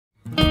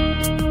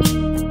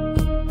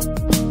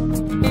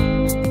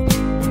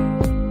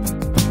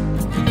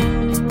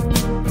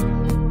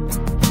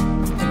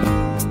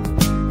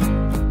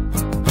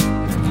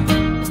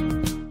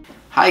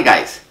Hi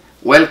guys,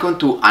 welcome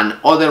to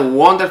another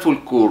wonderful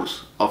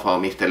course of our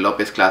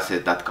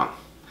mrlopezclasses.com.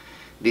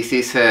 This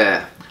is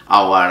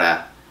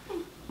our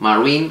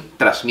marine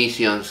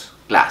transmissions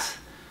class.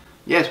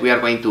 Yes, we are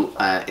going to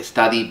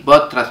study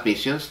both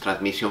transmissions,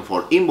 transmission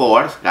for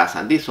inboards, gas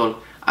and diesel,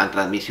 and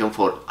transmission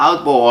for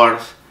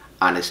outboards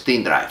and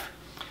steam drive.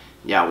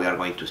 Yeah, we are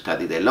going to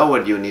study the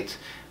lower units,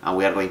 and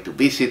we are going to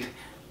visit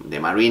the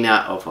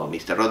marina of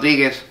Mr.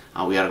 Rodriguez,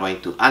 and we are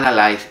going to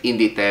analyze in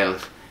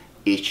details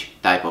each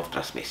type of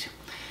transmission.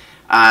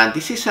 And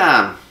this is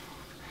a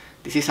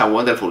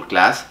wonderful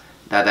class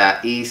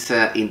that is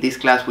in this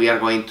class we are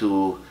going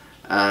to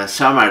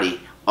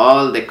summary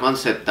all the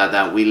concepts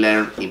that we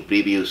learned in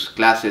previous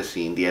classes,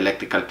 in the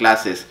electrical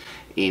classes,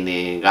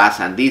 in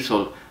gas and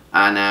diesel,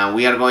 and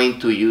we are going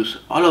to use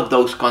all of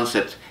those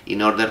concepts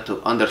in order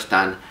to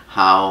understand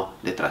how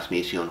the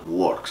transmission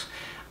works.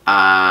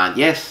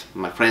 Yes,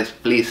 my friends,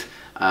 please,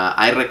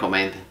 I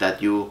recommend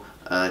that you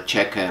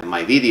check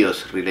my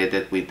videos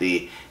related with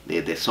the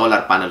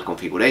solar panel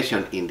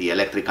configuration in the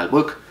electrical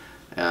book.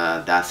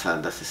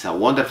 That is a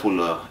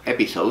wonderful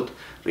episode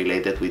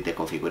related with the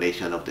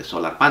configuration of the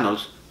solar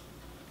panels.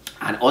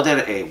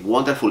 Another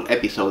wonderful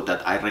episode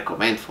that I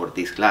recommend for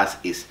this class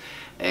is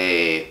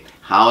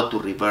how to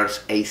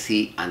reverse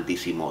AC and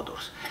DC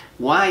motors.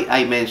 Why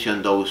I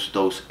mention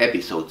those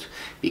episodes?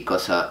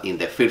 Because in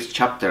the first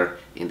chapter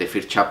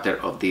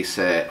of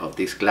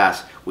this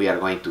class, we are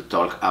going to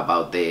talk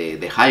about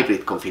the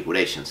hybrid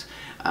configurations,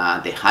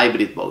 the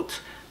hybrid boats,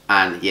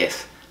 and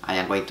yes, I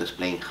am going to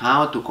explain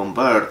how to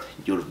convert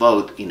your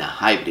boat in a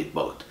hybrid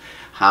boat.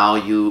 How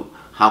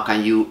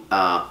can you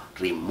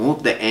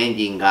remove the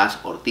engine, gas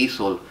or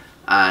diesel,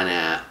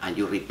 and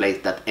you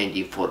replace that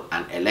engine for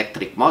an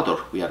electric motor.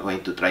 We are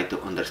going to try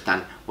to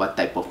understand what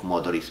type of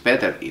motor is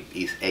better, if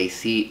it's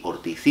AC or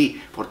DC.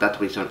 For that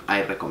reason,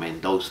 I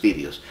recommend those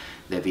videos.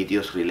 The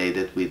videos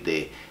related with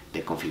the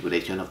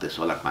configuration of the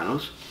solar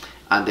panels,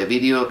 and the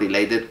video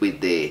related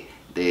with the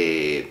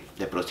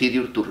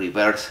procedure to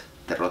reverse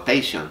the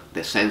rotation,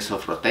 the sense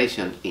of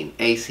rotation in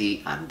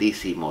AC and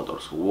DC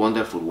motors.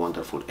 Wonderful,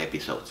 wonderful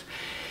episodes.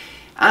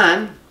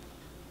 And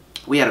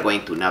we are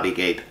going to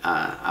navigate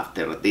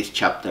after this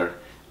chapter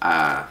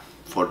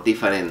for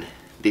different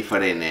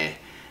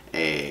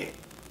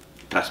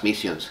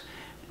transmissions,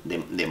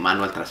 the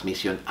manual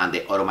transmission and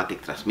the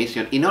automatic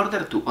transmission. In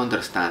order to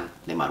understand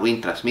the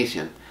marine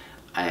transmission,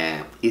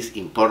 it's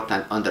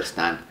important to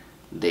understand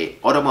the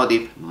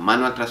automotive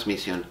manual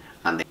transmission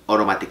and the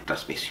automatic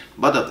transmission,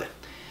 both of them.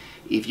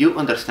 If you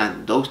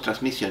understand those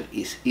transmissions,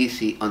 it's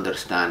easy to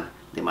understand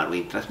the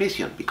marine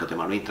transmission, because the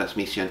marine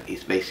transmission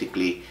is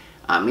basically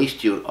a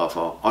mixture of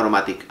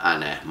automatic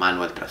and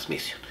manual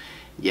transmission.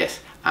 Yes,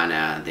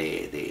 and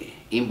the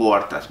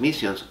inboard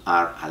transmissions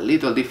are a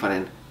little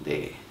different,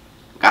 the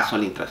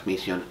gasoline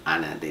transmission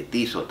and the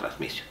diesel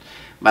transmission.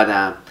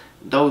 But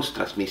those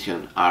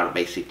transmissions are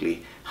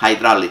basically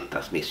hydraulic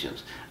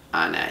transmissions.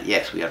 And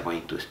yes, we are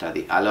going to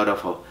study a lot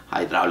of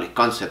hydraulic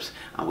concepts,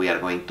 and we are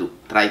going to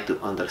try to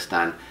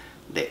understand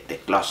the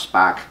clutch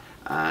pack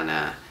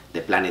and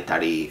the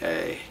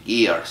planetary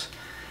gears.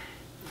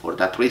 For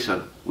that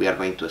reason, we are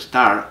going to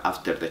start,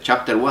 after the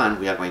chapter 1,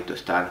 we are going to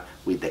start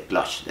with the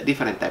clutch, the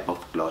different type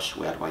of clutch.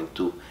 We are going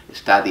to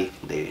study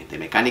the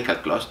mechanical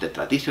clutch, the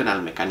traditional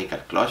mechanical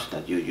clutch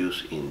that you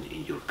use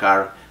in your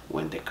car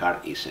when the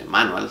car is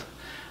manual.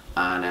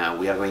 And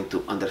we are going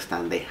to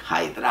understand the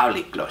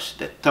hydraulic clutch,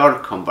 the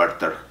torque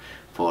converter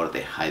for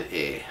the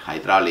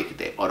hydraulic,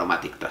 the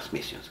automatic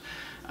transmissions.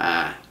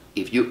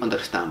 If you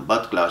understand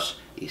both clutch,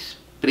 it's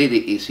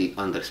pretty easy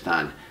to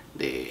understand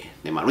the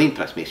marine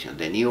transmission.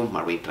 The new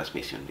marine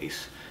transmission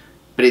is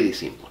pretty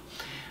simple.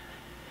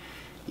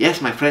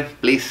 Yes, my friend,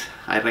 please,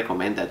 I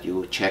recommend that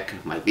you check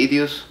my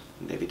videos,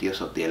 the videos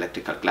of the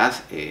electrical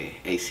class,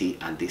 AC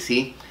and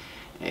DC.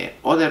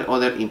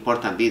 Other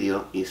important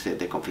video is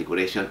the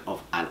configuration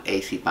of an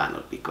AC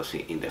panel, because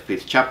in the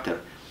first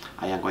chapter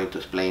I am going to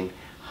explain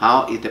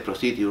how is the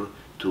procedure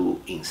to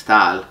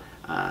install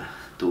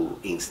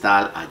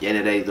a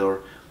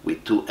generator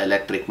with 2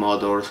 electric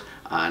motors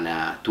and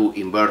 2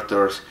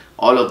 inverters,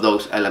 all of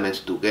those elements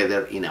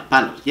together in a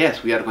panel.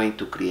 Yes, we are going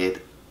to create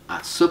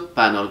a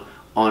sub-panel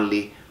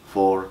only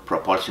for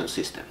propulsion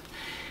system.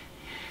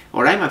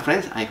 Alright, my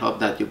friends, I hope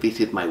that you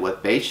visit my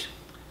webpage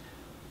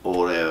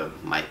or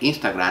my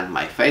Instagram,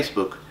 my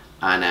Facebook,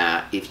 and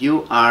if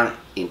you are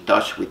in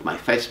touch with my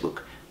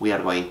Facebook, we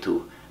are going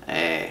to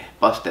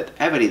post it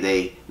every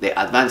day, the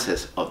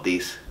advances of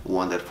this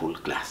wonderful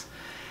class.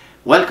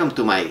 Welcome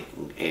to my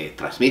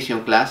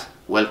transmission class,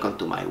 welcome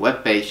to my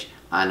webpage,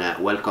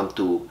 and welcome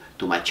to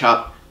my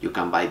shop. You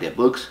can buy the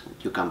books,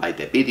 you can buy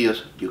the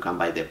videos, you can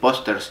buy the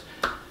posters.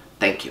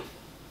 Thank you.